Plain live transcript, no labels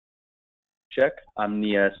Check. I'm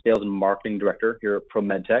the Sales and Marketing Director here at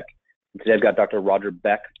ProMedTech. And today I've got Dr. Roger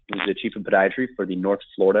Beck, who's the Chief of Podiatry for the North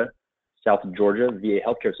Florida, South Georgia VA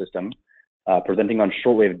healthcare system, presenting on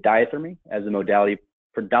shortwave diathermy as a modality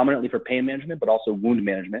predominantly for pain management, but also wound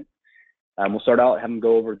management. We'll start out, have him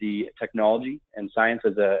go over the technology and science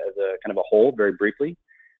as a kind of a whole very briefly.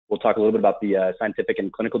 We'll talk a little bit about the scientific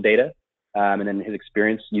and clinical data, and then his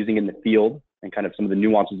experience using it in the field and kind of some of the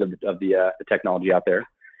nuances of the technology out there.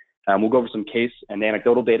 We'll go over some case and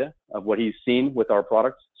anecdotal data of what he's seen with our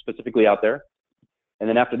products specifically out there. And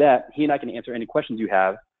then after that, he and I can answer any questions you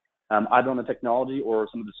have, either on the technology or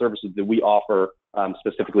some of the services that we offer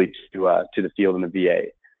specifically to the field and the VA.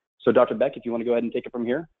 So Dr. Beck, if you want to go ahead and take it from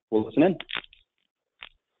here, we'll listen in.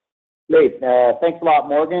 Great. Thanks a lot,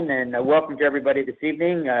 Morgan, and welcome to everybody this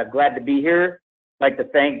evening. Glad to be here. I'd like to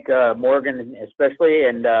thank Morgan especially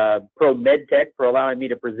and ProMedTech for allowing me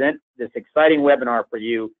to present this exciting webinar for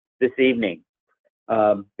you this evening.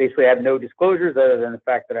 Basically, I have no disclosures other than the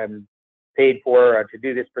fact that I'm paid for to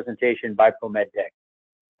do this presentation by ProMedTech.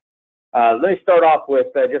 Let me start off with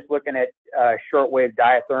just looking at shortwave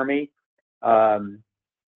diathermy. Shortwave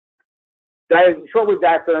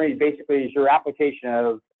diathermy basically is your application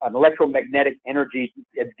of an electromagnetic energy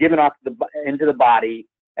that's given off into the body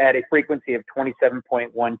at a frequency of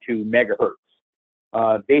 27.12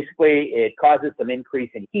 megahertz. Basically, it causes some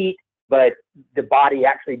increase in heat, but the body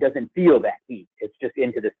actually doesn't feel that heat. It's just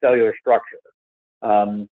into the cellular structure.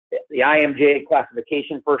 The IMJ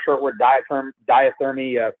classification for shortwave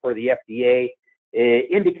diathermy for the FDA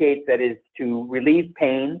indicates that is to relieve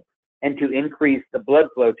pain and to increase the blood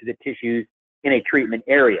flow to the tissues in a treatment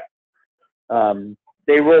area.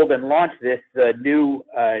 They rolled and launched this new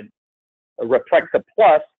Replexa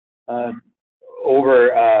Plus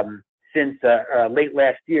over since late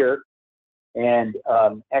last year. And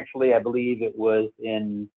actually, I believe it was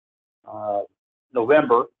in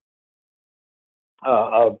November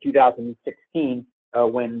of 2016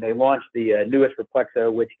 when they launched the newest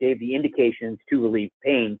Replexa, which gave the indications to relieve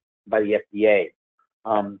pain by the FDA.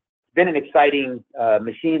 It's been an exciting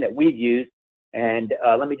machine that we've used, and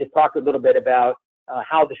let me just talk a little bit about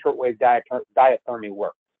how the shortwave diathermy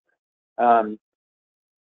works.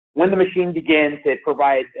 When the machine begins, it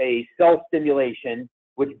provides a cell stimulation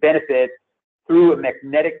which benefits through a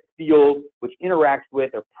magnetic field which interacts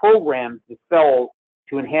with or programs the cells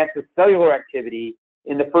to enhance the cellular activity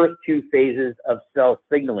in the first two phases of cell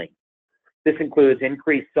signaling. This includes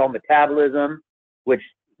increased cell metabolism, which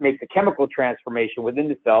makes a chemical transformation within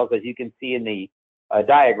the cells, as you can see in the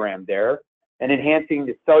diagram there, and enhancing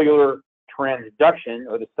the cellular transduction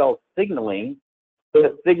or the cell signaling, so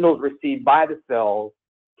the signals received by the cells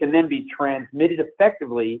can then be transmitted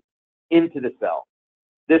effectively into the cell.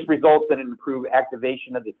 This results in an improved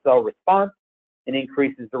activation of the cell response and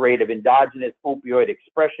increases the rate of endogenous opioid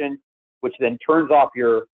expression, which then turns off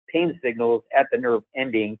your pain signals at the nerve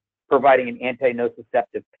ending, providing an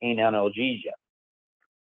anti-nociceptive pain analgesia.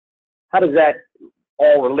 How does that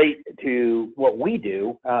all relate to what we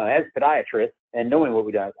do as podiatrists and knowing what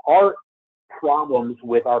we do? Our problems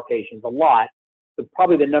with our patients a lot, so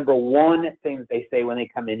probably the number one thing that they say when they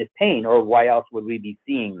come in is pain, or why else would we be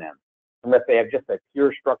seeing them? Unless they have just a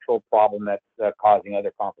pure structural problem that's causing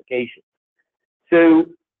other complications. So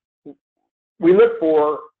we look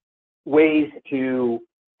for ways to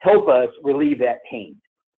help us relieve that pain.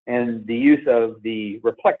 And the use of the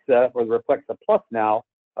Replexa or the Replexa Plus now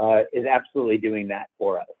is absolutely doing that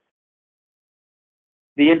for us.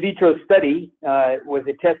 The in vitro study was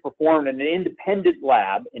a test performed in an independent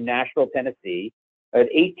lab in Nashville, Tennessee, at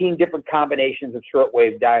 18 different combinations of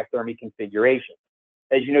shortwave diathermy configurations.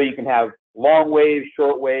 As you know, you can have long wave,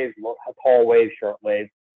 short wave, tall wave, short wave.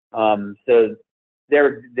 So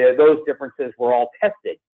those differences were all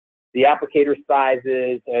tested. The applicator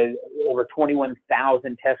sizes, over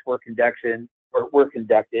 21,000 tests were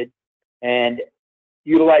conducted, and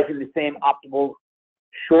utilizing the same optimal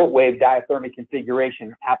shortwave diathermy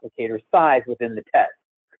configuration applicator size within the test.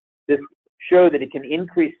 This showed that it can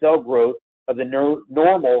increase cell growth of the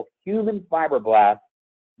normal human fibroblasts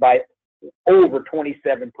by over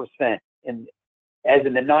 27%, as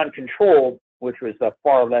in the non-controlled, which was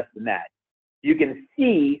far less than that. You can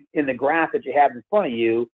see in the graph that you have in front of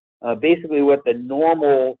you basically what the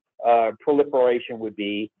normal proliferation would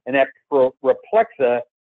be, and that Replexa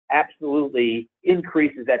absolutely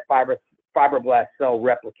increases that fibroblast cell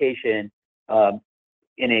replication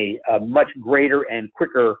in a much greater and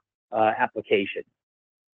quicker application.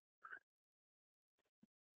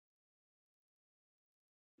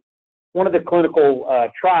 One of the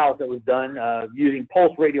clinical trials that was done using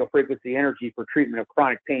pulse radiofrequency energy for treatment of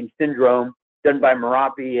chronic pain syndrome, done by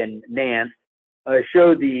Marapi and Nance,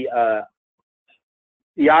 showed the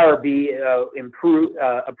IRB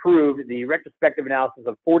approved the retrospective analysis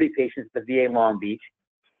of 40 patients at the VA Long Beach,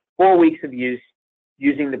 4 weeks of use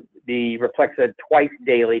using the Replexa twice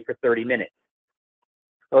daily for 30 minutes,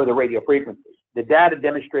 or the radio frequency. The data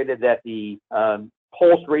demonstrated that the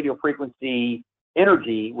pulse radio frequency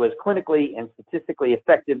energy was clinically and statistically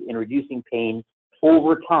effective in reducing pain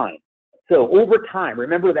over time. So over time,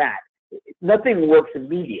 remember that, nothing works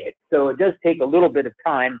immediate. So it does take a little bit of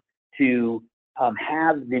time to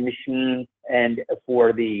have the machine and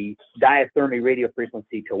for the diathermy radio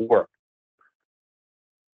frequency to work.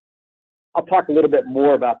 I'll talk a little bit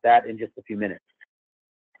more about that in just a few minutes.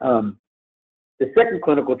 The second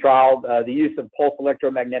clinical trial, the use of pulse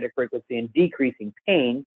electromagnetic frequency in decreasing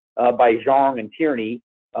pain by Zhang and Tierney,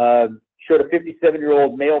 showed a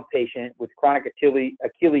 57-year-old male patient with chronic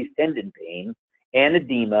Achilles tendon pain and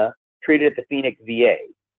edema treated at the Phoenix VA.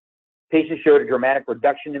 Patient showed a dramatic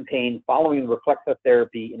reduction in pain following Replexa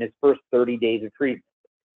therapy in his first 30 days of treatment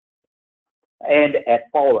and at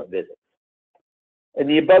follow-up visits. In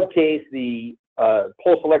the above case, the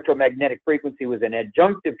pulse electromagnetic frequency was an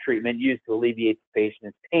adjunctive treatment used to alleviate the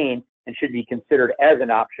patient's pain and should be considered as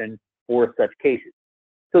an option for such cases.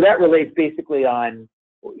 So that relates basically on,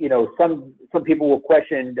 you know, some people will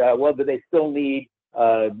question, well, do they still need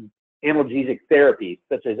analgesic therapy,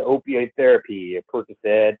 such as opioid therapy,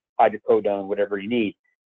 Percocet, hydrocodone, whatever you need?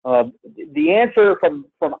 The answer from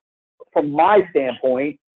my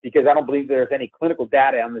standpoint, because I don't believe there's any clinical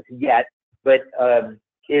data on this yet, but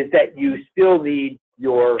is that you still need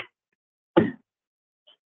your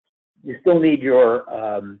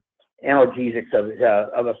analgesics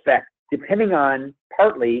of effect, depending on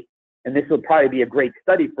partly, and this will probably be a great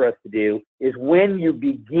study for us to do, is when you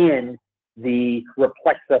begin the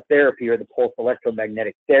Replexa therapy or the pulse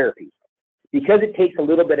electromagnetic therapy. Because it takes a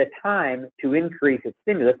little bit of time to increase its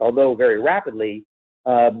stimulus, although very rapidly,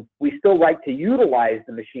 we still like to utilize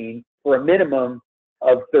the machine for a minimum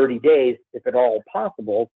of 30 days, if at all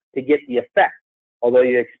possible, to get the effect, although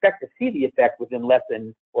you expect to see the effect within less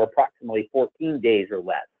than or approximately 14 days or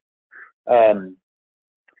less.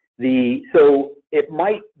 So it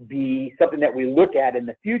might be something that we look at in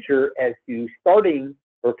the future as to starting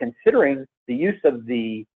or considering the use of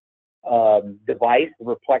the device, the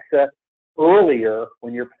Replexa, earlier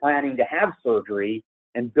when you're planning to have surgery,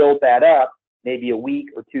 and build that up maybe a week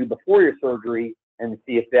or two before your surgery and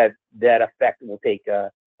see if that effect will take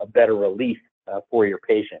a better relief for your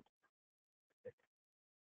patient.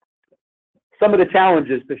 Some of the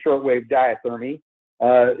challenges to shortwave diathermy.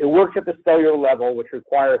 It works at the cellular level, which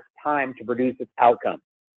requires time to produce its outcome.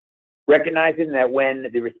 Recognizing that when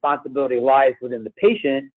the responsibility lies within the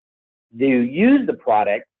patient to use the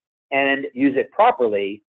product and use it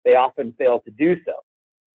properly, they often fail to do so.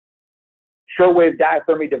 Shortwave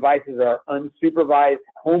diathermy devices are unsupervised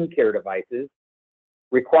home care devices,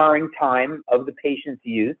 requiring time of the patient's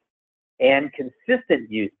use and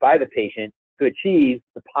consistent use by the patient to achieve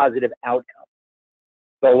the positive outcome.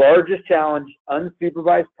 The largest challenge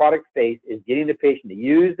unsupervised products face is getting the patient to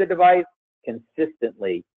use the device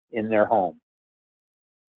consistently in their home.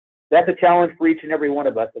 That's a challenge for each and every one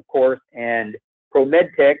of us, of course, and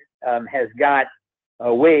ProMedTech has got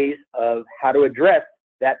ways of how to address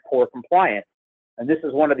that poor compliance. And this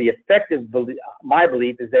is one of the effective, my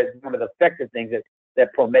belief is that one of the effective things that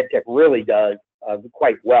ProMedTech really does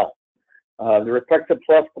quite well. The Replexa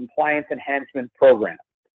Plus Compliance Enhancement Program.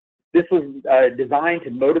 This was designed to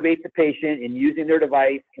motivate the patient in using their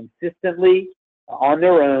device consistently on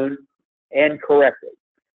their own and correctly.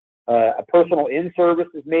 A personal in-service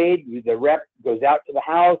is made. The rep goes out to the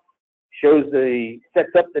house,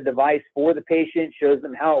 sets up the device for the patient, shows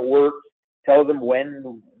them how it works, tells them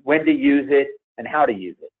when to use it and how to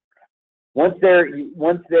use it. Once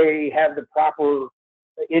they have the proper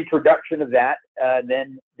introduction of that,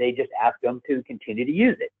 then they just ask them to continue to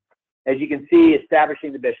use it. As you can see,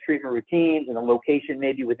 establishing the best treatment routines and a location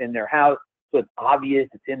maybe within their house, so it's obvious,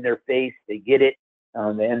 it's in their face, they get it,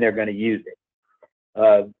 and they're going to use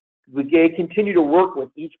it. We continue to work with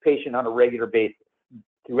each patient on a regular basis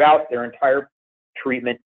throughout their entire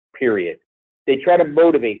treatment period. They try to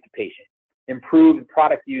motivate the patient, improve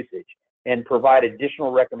product usage, and provide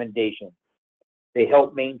additional recommendations. They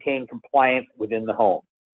help maintain compliance within the home.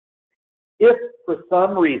 If for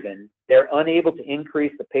some reason they're unable to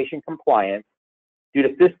increase the patient compliance due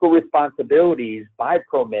to fiscal responsibilities by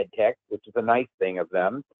ProMedTech, which is a nice thing of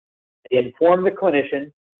them, they inform the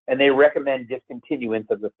clinician and they recommend discontinuance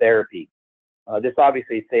of the therapy. This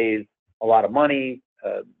obviously saves a lot of money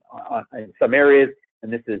in some areas,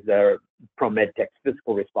 and this is ProMedTech's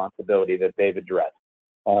fiscal responsibility that they've addressed.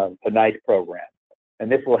 It's a nice program.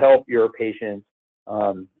 and this will help your patients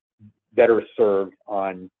better served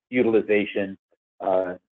on utilization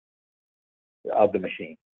of the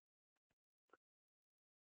machine.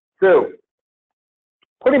 So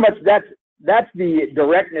pretty much that's the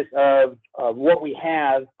directness of what we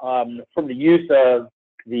have from the use of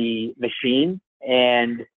the machine.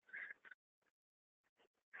 And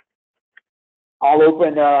I'll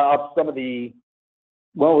open up some of the,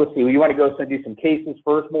 well, let's see, you want to go and do some cases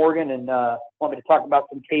first, Morgan, and want me to talk about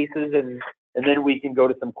some cases, and then we can go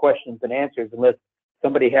to some questions and answers unless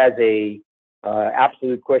somebody has a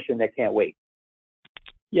absolute question that can't wait.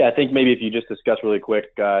 Yeah, I think maybe if you just discuss really quick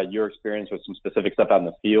your experience with some specific stuff out in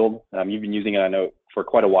the field. You've been using it, I know, for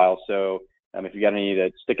quite a while. So if you got any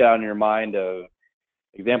that stick out in your mind of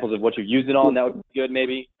examples of what you've used it on, that would be good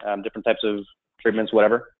maybe. Different types of treatments,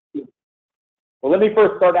 whatever. Well, let me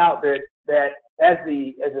first start out that as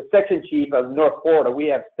a section chief of North Florida, we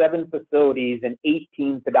have 7 facilities and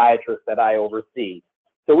 18 podiatrists that I oversee.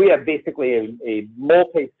 So we have basically a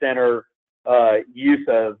multi-center use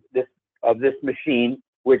of this machine,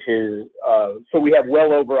 which is so we have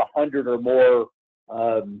well over 100 or more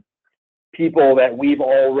people that we've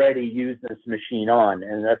already used this machine on,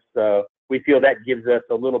 and that's we feel that gives us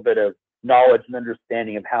a little bit of knowledge and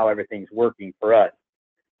understanding of how everything's working for us.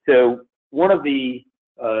 So one of the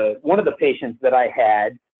patients that I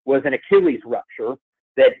had was an Achilles rupture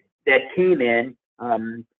that came in,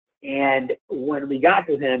 and when we got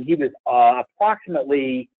to him, he was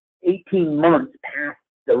approximately 18 months past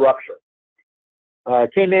the rupture.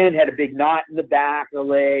 Came in, had a big knot in the back of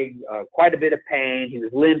the leg, quite a bit of pain. He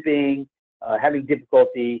was limping, having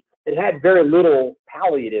difficulty. It had very little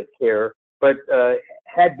palliative care, but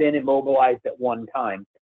had been immobilized at one time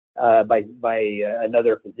by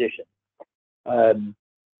another physician.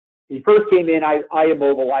 He first came in, I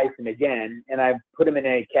immobilized him again, and I put him in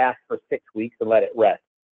a cast for 6 weeks and let it rest.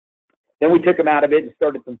 Then we took him out of it and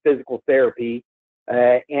started some physical therapy,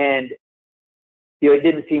 and it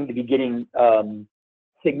didn't seem to be getting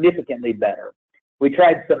significantly better. We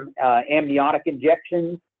tried some amniotic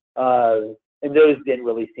injections, and those didn't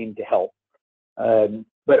really seem to help.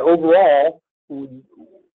 But overall,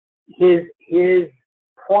 his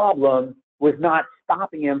problem was not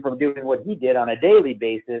stopping him from doing what he did on a daily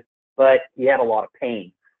basis, but he had a lot of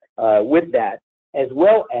pain with that, as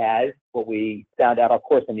well as what we found out, of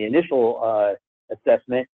course, in the initial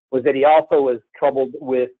assessment, was that he also was troubled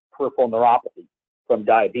with peripheral neuropathy from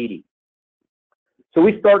diabetes. So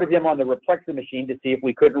we started him on the Replexa machine to see if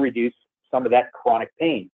we couldn't reduce some of that chronic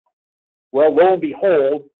pain. Well, lo and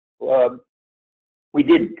behold, we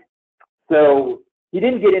didn't. So he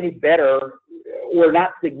didn't get any better, or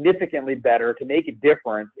not significantly better, to make a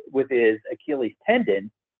difference with his Achilles tendon.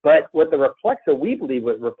 But what the Replexa, we believe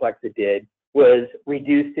what Replexa did, was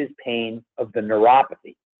reduce his pain of the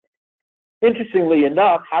neuropathy. Interestingly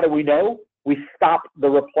enough, how do we know? We stopped the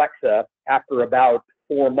Replexa after about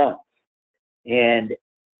 4 months, and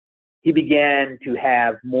he began to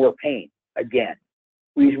have more pain again.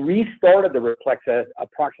 We restarted the Replexa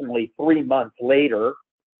approximately 3 months later,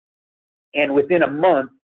 and within a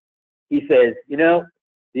month, he says,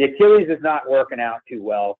 the Achilles is not working out too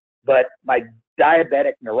well, but my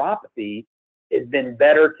diabetic neuropathy has been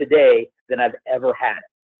better today than I've ever had it.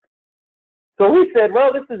 So we said,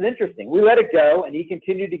 well, this is interesting. We let it go, and he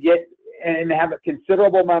continued to get and have a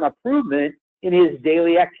considerable amount of improvement in his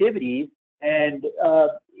daily activities, and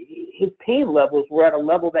his pain levels were at a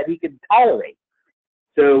level that he could tolerate.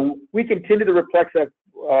 So we continued the Replexa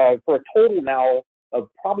for a total now of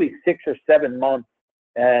probably 6 or 7 months,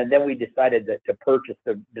 and then we decided to purchase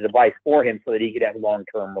the device for him so that he could have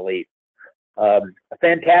long-term relief. A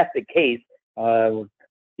fantastic case.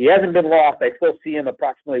 He hasn't been lost. I still see him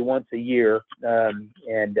approximately once a year,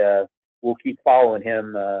 and we'll keep following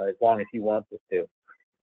him as long as he wants us to.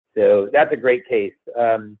 So that's a great case.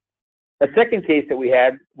 A second case that we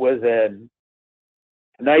had was a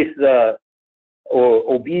nice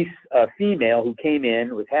obese female who came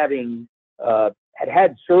in, was having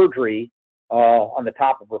had surgery on the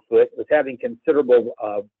top of her foot, was having considerable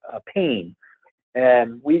pain,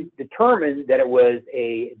 and we determined that it was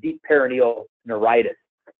a deep perineal neuritis.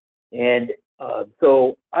 And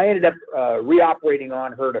so I ended up reoperating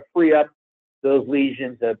on her to free up those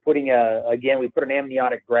lesions, again, we put an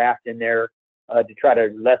amniotic graft in there to try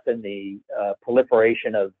to lessen the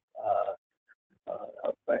proliferation of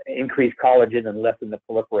increased collagen and lessen the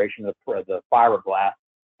proliferation of the fibroblasts.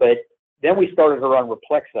 But then we started her on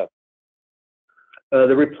Replexa.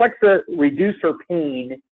 The Replexa reduced her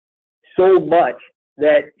pain so much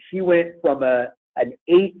that she went from an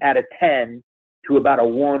 8 out of 10 to about a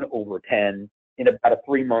 1/10 in about a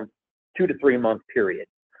 3-month 2 to 3 month period.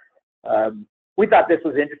 We thought this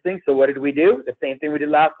was interesting, so what did we do? The same thing we did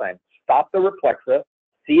last time. Stop the Replexa,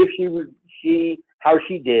 see if how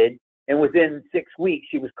she did, and within 6 weeks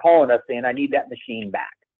she was calling us saying, I need that machine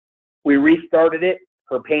back. We restarted it,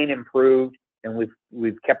 her pain improved, and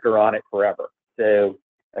we've kept her on it forever. So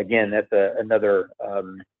again, that's another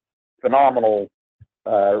phenomenal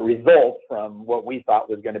result from what we thought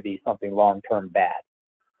was going to be something long-term bad.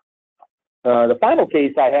 The final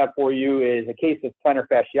case I have for you is a case of plantar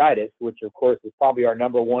fasciitis, which of course is probably our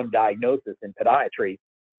 #1 diagnosis in podiatry.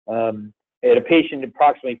 I had a patient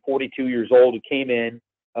approximately 42 years old who came in,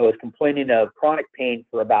 was complaining of chronic pain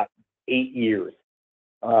for about 8 years.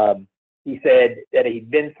 He said that he'd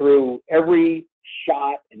been through every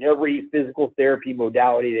shot and every physical therapy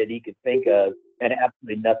modality that he could think of, and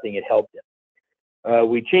absolutely nothing had helped him.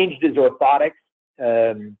 We changed his orthotics,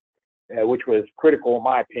 which was critical in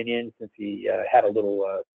my opinion, since he had a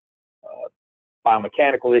little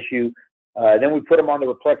biomechanical issue. Then we put him on the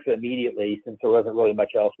Replexa immediately, since there wasn't really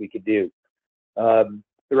much else we could do. The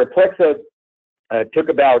Replexa took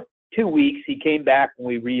about 2 weeks. He came back and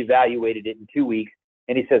we reevaluated it in 2 weeks.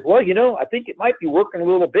 And he says, well, you know, I think it might be working a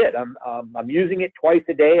little bit. I'm using it twice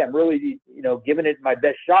a day. I'm really, you know, giving it my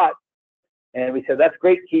best shot. And we said, that's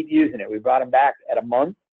great. Keep using it. We brought him back at a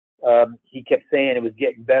month. He kept saying it was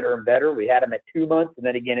getting better and better. We had him at 2 months and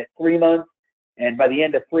then again at 3 months. And by the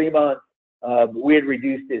end of 3 months, we had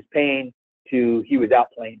reduced his pain to he was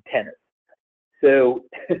out playing tennis. So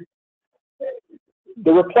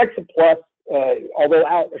the Replexa Plus, although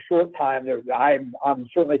out a short time, I'm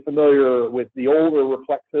certainly familiar with the older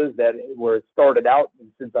Replexas that were started out,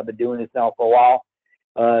 and since I've been doing this now for a while.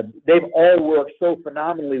 They've all worked so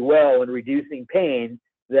phenomenally well in reducing pain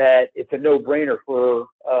that it's a no-brainer for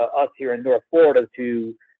us here in North Florida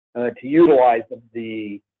to utilize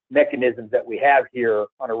the mechanisms that we have here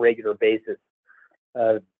on a regular basis.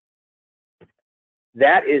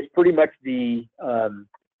 That is pretty much the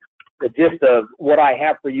gist of what I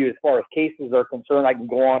have for you as far as cases are concerned. I can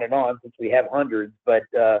go on and on since we have hundreds, but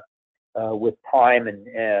with time and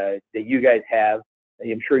that you guys have,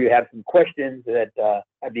 I'm sure you have some questions that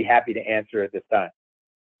I'd be happy to answer at this time.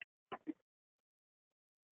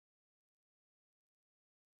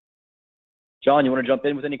 John, you want to jump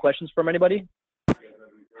in with any questions from anybody?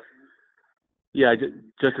 Yeah,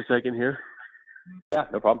 just a second here. Yeah,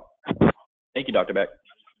 no problem. Thank you, Dr. Beck.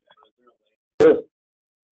 Sure.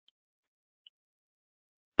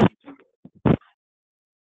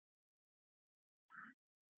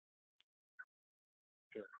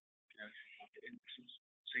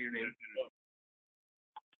 Say your name.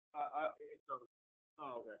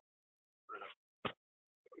 Okay.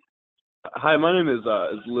 Hi, my name is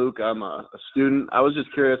Luke. I'm a student. I was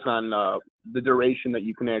just curious on the duration that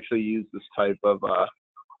you can actually use this type of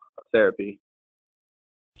therapy.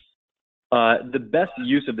 The best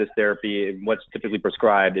use of this therapy, what's typically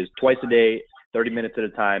prescribed, is twice a day, 30 minutes at a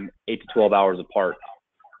time, 8 to 12 hours apart.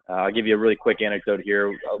 I'll give you a really quick anecdote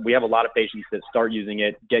here. We have a lot of patients that start using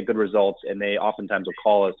it, get good results, and they oftentimes will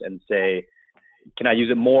call us and say, can I use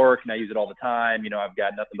it more? Can I use it all the time? You know, I've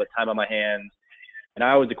got nothing but time on my hands. And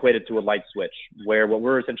I always equate it to a light switch, where what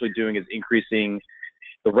we're essentially doing is increasing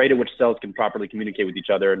the rate at which cells can properly communicate with each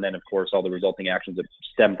other, and then, of course, all the resulting actions that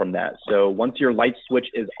stem from that. So once your light switch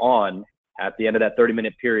is on at the end of that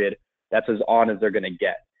 30-minute period, that's as on as they're going to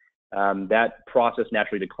get. That process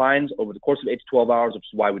naturally declines over the course of 8 to 12 hours, which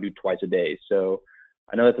is why we do twice a day. So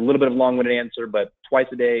I know that's a little bit of a long-winded answer, but twice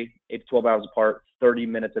a day, 8 to 12 hours apart, 30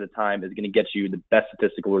 minutes at a time is going to get you the best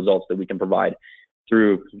statistical results that we can provide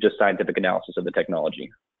through just scientific analysis of the technology.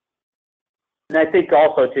 And I think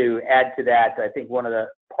also to add to that, I think one of the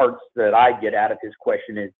parts that I get out of his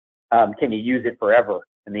question is, can you use it forever?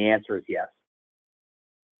 And the answer is yes.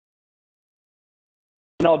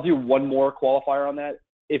 And I'll do one more qualifier on that.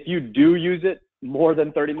 If you do use it more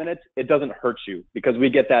than 30 minutes, it doesn't hurt you, because we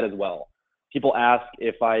get that as well. People ask,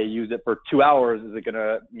 if I use it for 2 hours, is it going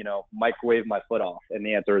to, you know, microwave my foot off? And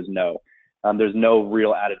the answer is no. There's no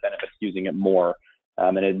real added benefits to using it more.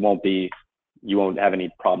 And it won't be, you won't have any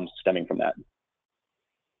problems stemming from that.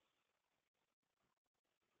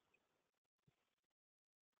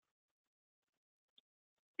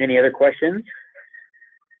 Any other questions?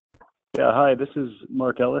 Yeah, hi, this is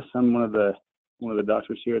Mark Ellis. I'm one of the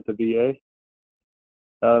doctors here at the VA.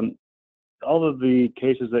 All of the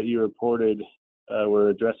cases that you reported were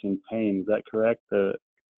addressing pain. Is that correct?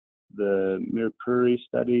 The Mercury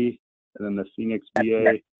study and then the Phoenix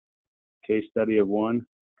VA case study of 1?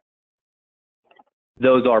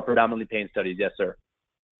 Those are predominantly pain studies, yes, sir.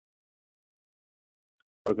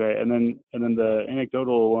 Okay, and then the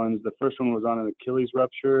anecdotal ones. The first one was on an Achilles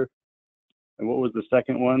rupture, And what was the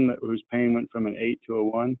second one whose pain went from an 8 to a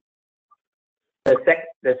 1?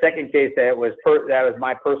 The second case that was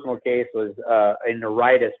my personal case was a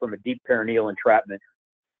neuritis from a deep perineal entrapment.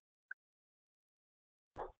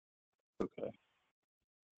 Okay.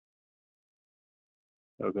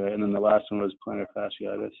 Okay, and then the last one was plantar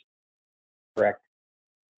fasciitis. Correct.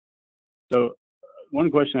 So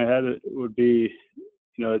one question I had would be,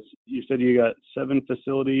 you said you got 7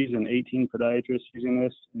 facilities and 18 podiatrists using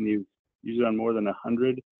this, and you've used it on more than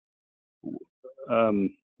 100. Why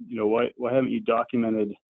haven't you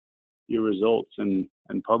documented your results and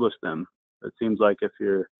published them? It seems like if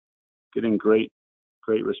you're getting great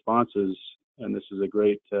responses, and this is a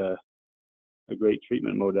great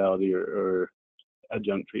treatment modality or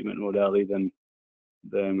adjunct treatment modality, then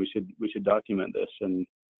we should document this, and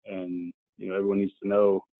everyone needs to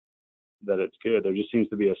know that it's good. There just seems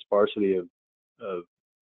to be a sparsity of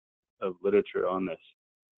literature on this.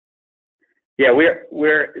 Yeah, we're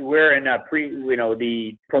in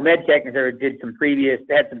the ProMedTech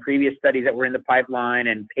had some previous studies that were in the pipeline,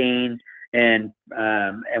 and pain, and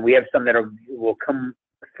we have some that will come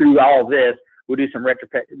through all of this. We'll do some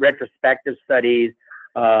retrospective studies.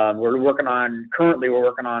 We're working on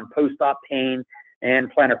post-op pain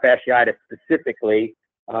and plantar fasciitis specifically.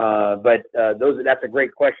 But that's a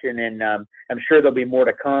great question, and I'm sure there'll be more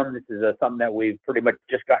to come. This is something that we've pretty much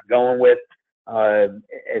just got going with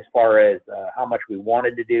as far as how much we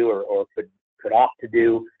wanted to do or could opt to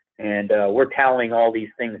do. And we're tallying all these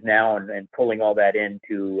things now and pulling all that in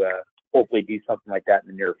to hopefully do something like that in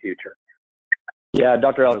the near future. Yeah,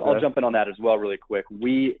 Dr. Ellis, I'll jump in on that as well really quick.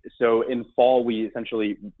 So in fall, we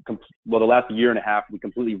essentially, the last year and a half, we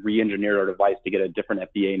completely re-engineered our device to get a different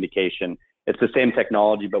FDA indication. It's the same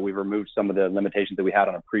technology, but we've removed some of the limitations that we had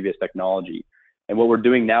on our previous technology. And what we're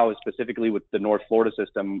doing now is specifically with the North Florida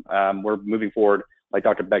system, we're moving forward, like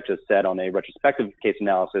Dr. Beck just said, on a retrospective case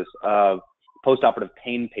analysis of postoperative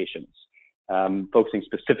pain patients, focusing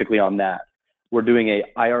specifically on that. We're doing a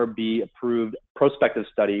IRB-approved prospective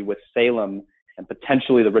study with Salem and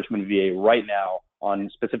potentially the Richmond VA right now on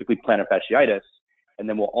specifically plantar fasciitis. And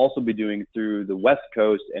then we'll also be doing through the West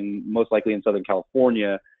Coast and most likely in Southern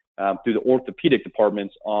California through the orthopedic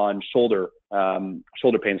departments on shoulder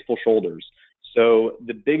pains, full shoulders. So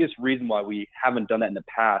the biggest reason why we haven't done that in the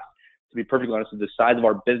past, to be perfectly honest, is the size of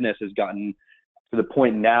our business has gotten to the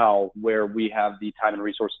point now where we have the time and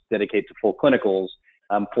resources dedicated to full clinicals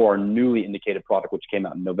for our newly indicated product, which came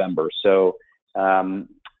out in November. So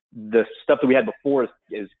the stuff that we had before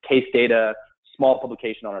is case data, small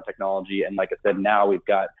publication on our technology. And like I said, now we've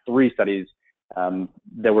got 3 studies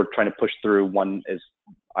that we're trying to push through. One is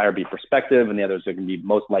IRB prospective, and the others are going to be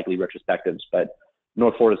most likely retrospectives. But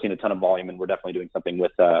North Florida's seen a ton of volume, and we're definitely doing something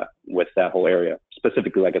with that whole area,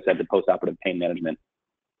 specifically, like I said, the postoperative pain management.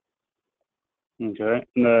 Okay.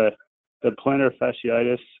 And the plantar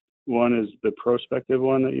fasciitis one is the prospective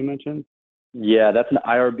one that you mentioned? Yeah, that's an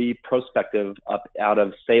IRB prospective up out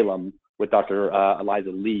of Salem with Dr.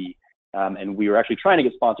 Eliza Lee. And we were actually trying to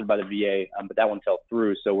get sponsored by the VA, but that one fell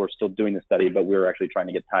through. So we're still doing the study, but we were actually trying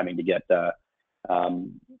to get timing to get a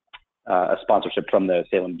sponsorship from the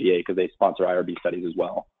Salem VA because they sponsor IRB studies as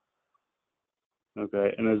well.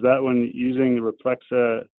 Okay. And is that one using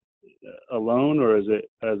Replexa alone, or is it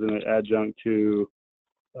as an adjunct to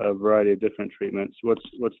a variety of different treatments? What's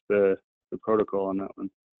the protocol on that one?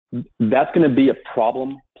 That's going to be a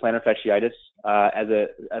problem, plantar fasciitis, as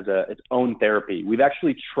its own therapy. We've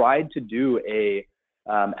actually tried to do a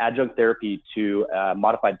adjunct therapy to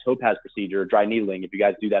modified topaz procedure, dry needling. If you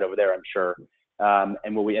guys do that over there, I'm sure.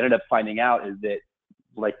 And what we ended up finding out is that,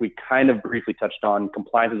 like we kind of briefly touched on,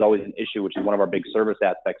 compliance is always an issue, which is one of our big service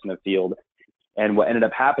aspects in the field. And what ended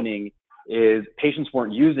up happening is patients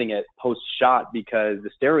weren't using it post-shot because the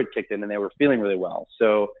steroid kicked in and they were feeling really well.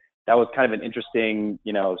 So that was kind of an interesting,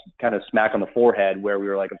 kind of smack on the forehead where we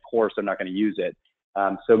were like, of course, they're not going to use it.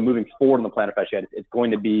 So moving forward on the plantar fasciitis, it's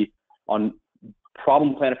going to be on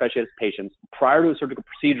problem plantar fasciitis patients prior to a surgical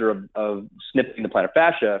procedure of snipping the plantar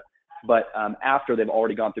fascia, but after they've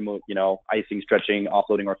already gone through, icing, stretching,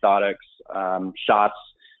 offloading orthotics, shots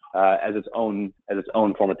as its own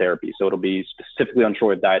form of therapy. So it'll be specifically on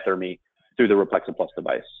shortwave diathermy through the Replexa Plus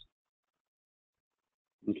device.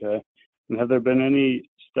 Okay. And have there been any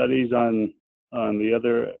studies on the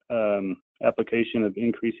other application of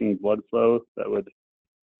increasing blood flow that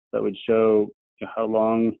would show how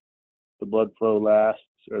long the blood flow lasts,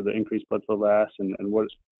 or the increased blood flow lasts, and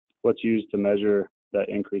what's used to measure that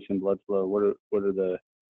increase in blood flow? What are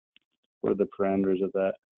the parameters of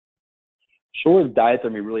that? Shortwave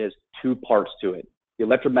diathermy really has 2 parts to it: the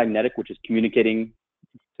electromagnetic, which is communicating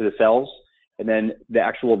to the cells, and then the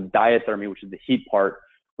actual diathermy, which is the heat part,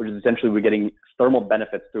 which is essentially we're getting thermal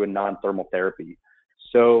benefits through a non-thermal therapy.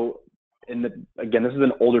 So, again, this is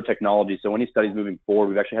an older technology, so any studies moving forward,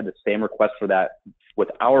 we've actually had the same request for that with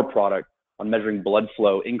our product on measuring blood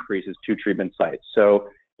flow increases to treatment sites. So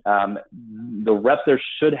the reps there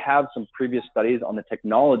should have some previous studies on the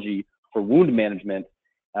technology for wound management,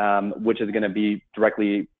 which is going to be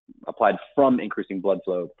directly applied from increasing blood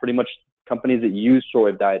flow. Pretty much companies that use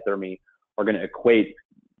shortwave diathermy are going to equate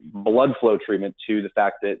blood flow treatment to the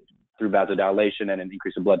fact that through vasodilation and an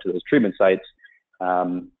increase in blood to those treatment sites,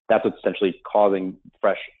 that's what's essentially causing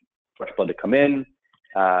fresh blood to come in.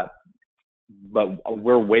 But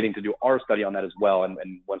we're waiting to do our study on that as well. And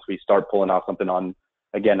once we start pulling off something on,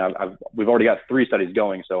 again, we've already got 3 studies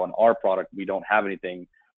going. So on our product, we don't have anything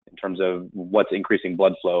in terms of what's increasing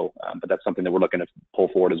blood flow, but that's something that we're looking to pull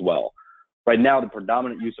forward as well. Right now, the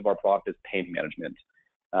predominant use of our product is pain management.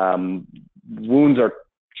 Wounds are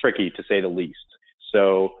tricky, to say the least.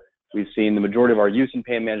 So we've seen the majority of our use in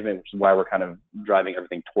pain management, which is why we're kind of driving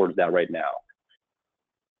everything towards that right now.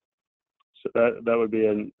 So that would be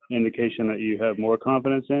an indication that you have more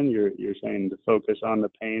confidence in. You're saying to focus on the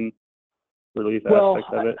pain relief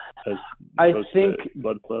aspect of it as opposed to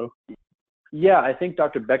blood flow. Yeah, I think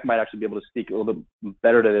Dr. Beck might actually be able to speak a little bit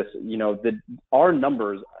better to this. You know, our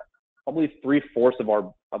numbers, probably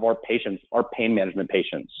 3/4 of our patients are pain management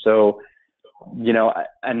patients. So, you know,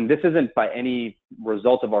 and this isn't by any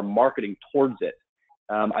result of our marketing towards it.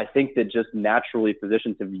 I think that just naturally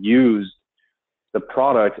physicians have used the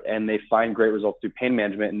product and they find great results through pain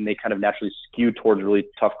management, and they kind of naturally skew towards really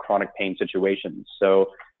tough chronic pain situations.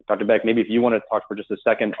 So Dr. Beck, maybe if you want to talk for just a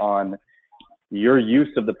second on your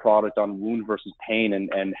use of the product on wound versus pain,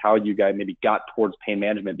 and how you guys maybe got towards pain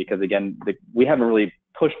management, because again, we haven't really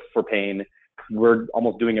pushed for pain. We're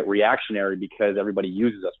almost doing it reactionary because everybody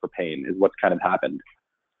uses us for pain is what's kind of happened.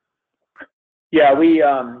 Yeah,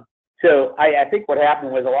 so I think what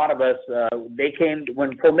happened was a lot of us,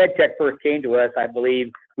 when ProMedTech first came to us, I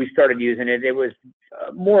believe we started using it. It was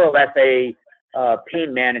more or less a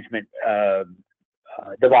pain management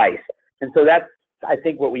device. And so that's, I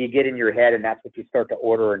think, what you get in your head, and that's what you start to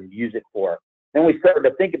order and use it for. Then we started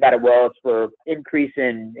to think about it, well, it's for increase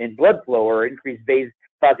in blood flow, or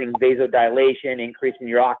causing vasodilation, increasing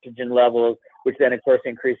your oxygen levels, which then, of course,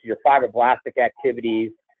 increases your fibroblastic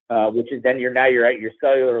activities, which is then you're at your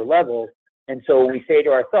cellular levels. And so we say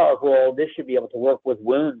to ourselves, well, this should be able to work with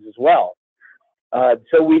wounds as well.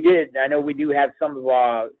 So we did. I know we do have some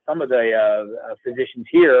of the physicians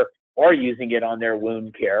here are using it on their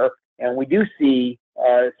wound care, and we do see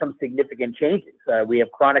some significant changes. We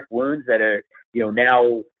have chronic wounds that are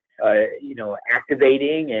now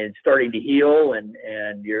activating and starting to heal,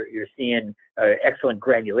 and you're seeing excellent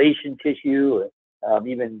granulation tissue.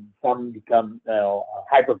 Even some become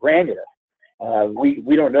hypergranular.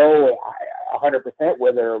 We don't know 100%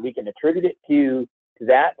 whether we can attribute it to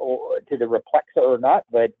that or to the Replexa or not,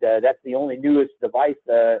 but that's the only newest device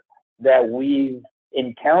that we've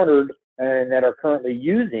encountered and that are currently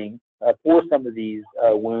using for some of these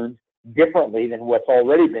wounds differently than what's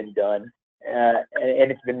already been done, and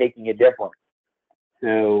it's been making a difference.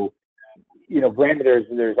 So, granted,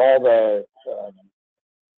 there's all the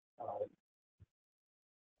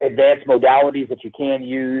advanced modalities that you can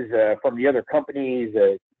use from the other companies,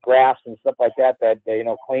 grafts and stuff like that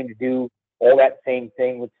claim to do all that same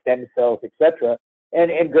thing with stem cells, etc.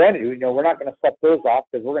 And granted, we're not going to suck those off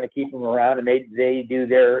because we're going to keep them around, and they do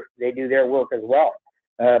their work as well.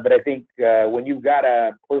 But I think when you've got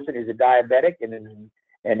a person who's a diabetic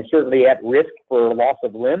and certainly at risk for loss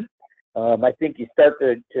of limb, I think you start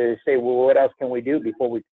to say, well, what else can we do before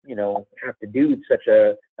we have to do such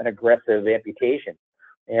an aggressive amputation?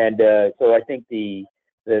 And so I think the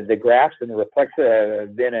grafts and the Replexa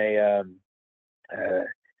have been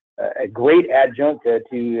a great adjunct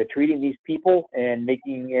to treating these people and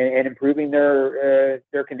improving their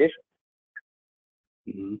condition.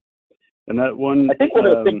 Mm-hmm. And that one, I think one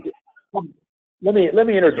of the things. Let me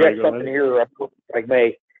interject something here, if I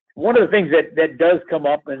may. One of the things that does come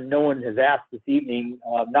up, and no one has asked this evening,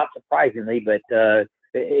 not surprisingly, but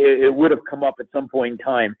it would have come up at some point in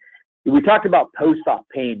time. We talked about post-op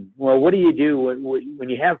pain. Well, what do you do when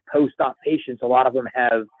you have post-op patients? A lot of them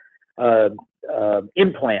have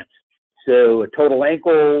implants. So a total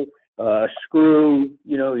ankle, a screw,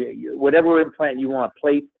 whatever implant you want,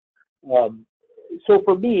 plate. So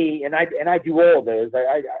for me, and I do all of those.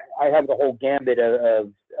 I have the whole gambit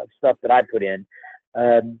of stuff that I put in.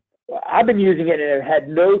 I've been using it and have had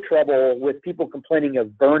no trouble with people complaining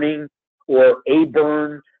of burning or a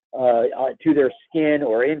burn to their skin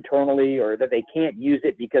or internally, or that they can't use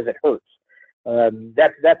it because it hurts.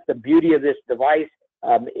 That's the beauty of this device.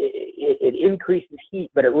 It increases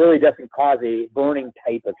heat, but it really doesn't cause a burning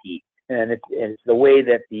type of heat. And it's the way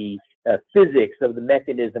that the physics of the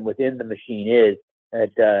mechanism within the machine is.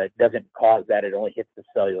 It doesn't cause that. It only hits the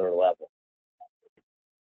cellular level.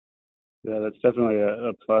 Yeah, that's definitely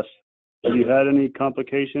a plus. Have you had any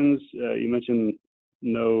complications? You mentioned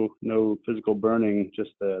no physical burning,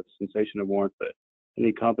 just the sensation of warmth, but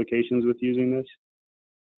any complications with using this?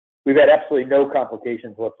 We've had absolutely no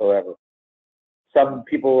complications whatsoever. Some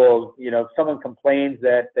people will, if someone complains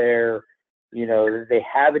that they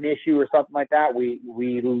have an issue or something like that, we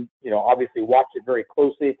obviously watch it very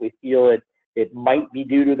closely. If we feel it might be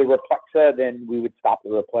due to the Replexa, then we would stop the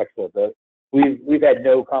Replexa. But we've had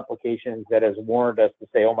no complications that has warranted us to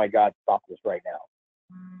say, oh my God, stop this right now.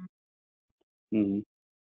 Mm-hmm.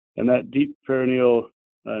 And that deep perineal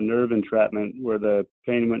nerve entrapment, where the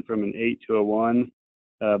pain went from an 8 to a 1,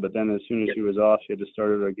 but then as soon as she was off, she had to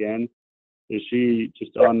start it again. Is she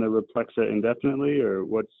just on the Replexa indefinitely, or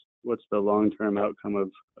what's the long-term outcome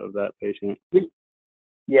of that patient? We've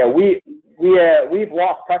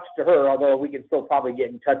lost touch to her, although we can still probably get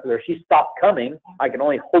in touch with her. She stopped coming. I can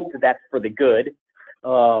only hope that that's for the good.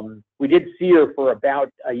 We did see her for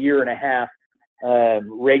about a year and a half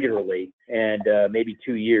regularly, and maybe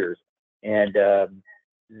 2 years. And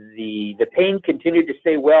the pain continued to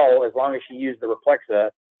stay well as long as she used the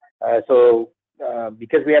Replexa.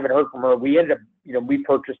 Because we haven't heard from her, we ended up, we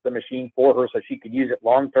purchased the machine for her so she could use it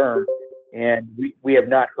long term, and we have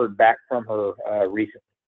not heard back from her recently.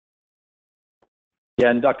 Yeah,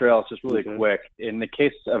 and Dr. Ellis, just really quick, in the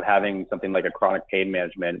case of having something like a chronic pain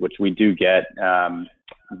management, which we do get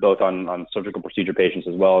both on surgical procedure patients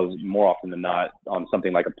as well as more often than not on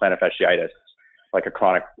something like a plantar fasciitis, like a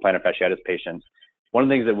chronic plantar fasciitis patient, one of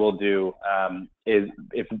the things that we'll do is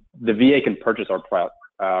if the VA can purchase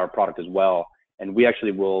our product as well, and we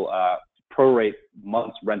actually will prorate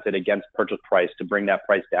months rented against purchase price to bring that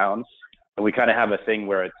price down. And we kind of have a thing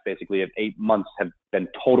where it's basically if 8 months have been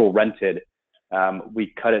total rented,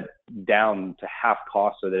 we cut it down to half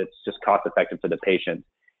cost so that it's just cost effective for the patient.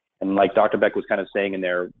 And like Dr. Beck was kind of saying in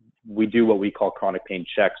there, we do what we call chronic pain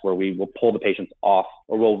checks, where we will pull the patients off,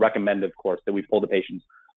 or we'll recommend, of course, that we pull the patients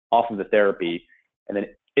off of the therapy. And then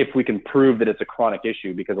if we can prove that it's a chronic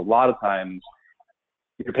issue, because a lot of times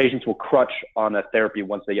your patients will crutch on a therapy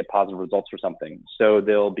once they get positive results for something. So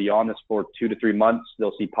they'll be on this for 2 to 3 months,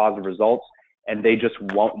 they'll see positive results, and they just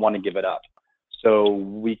won't want to give it up. So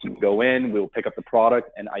we can go in, we'll pick up the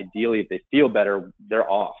product, and ideally, if they feel better, they're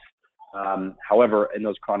off. However, in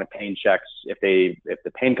those chronic pain checks, if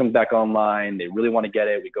the pain comes back online, they really want to get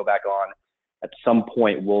it, we go back on. At some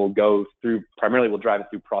point, we'll drive it through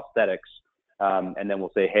prosthetics, and then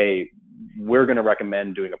we'll say, hey, we're going to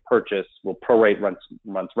recommend doing a purchase. We'll prorate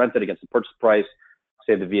months rented against the purchase price,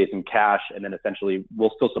 save the VA some cash, and then essentially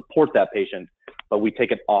we'll still support that patient, but we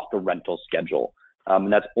take it off the rental schedule.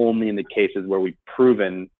 And that's only in the cases where we've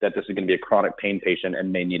proven that this is going to be a chronic pain patient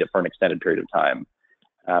and may need it for an extended period of time.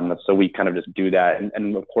 So we kind of just do that.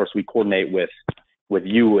 And of course, we coordinate with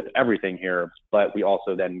everything here, but we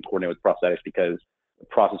also then coordinate with prosthetics because the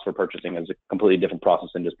process for purchasing is a completely different process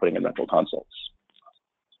than just putting in rental consults.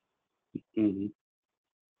 Mm-hmm.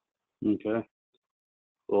 Okay.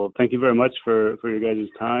 Well, thank you very much for your guys'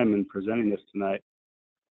 time and presenting this tonight.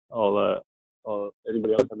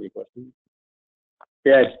 Anybody else have any questions?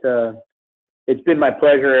 Yeah, it's been my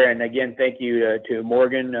pleasure, and again, thank you to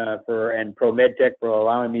Morgan and ProMedTech for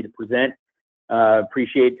allowing me to present.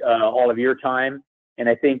 Appreciate all of your time, and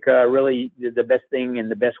I think really the best thing and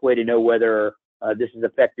the best way to know whether this is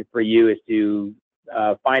effective for you is to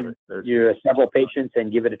find your several patients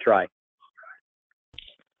and give it a try.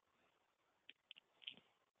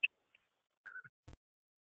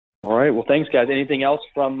 All right. Well, thanks, guys. Anything else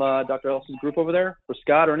from Dr. Ellis's group over there for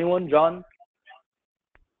Scott or anyone? John?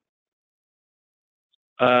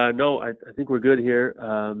 No, I think we're good here.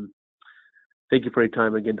 Thank you for your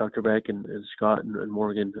time again, Dr. Beck and Scott and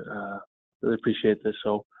Morgan. Really appreciate this.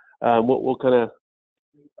 So we'll kind of,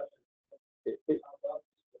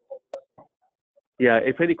 yeah,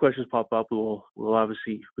 if any questions pop up, we'll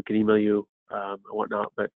obviously, we can email you and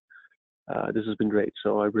whatnot, but this has been great.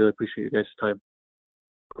 So I really appreciate you guys' time.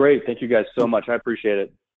 Great. Thank you guys so much. I appreciate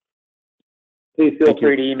it. Please feel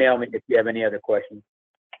free to email me if you have any other questions.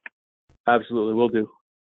 Absolutely. Will do.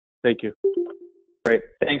 Thank you. Great.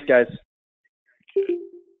 Thanks, guys.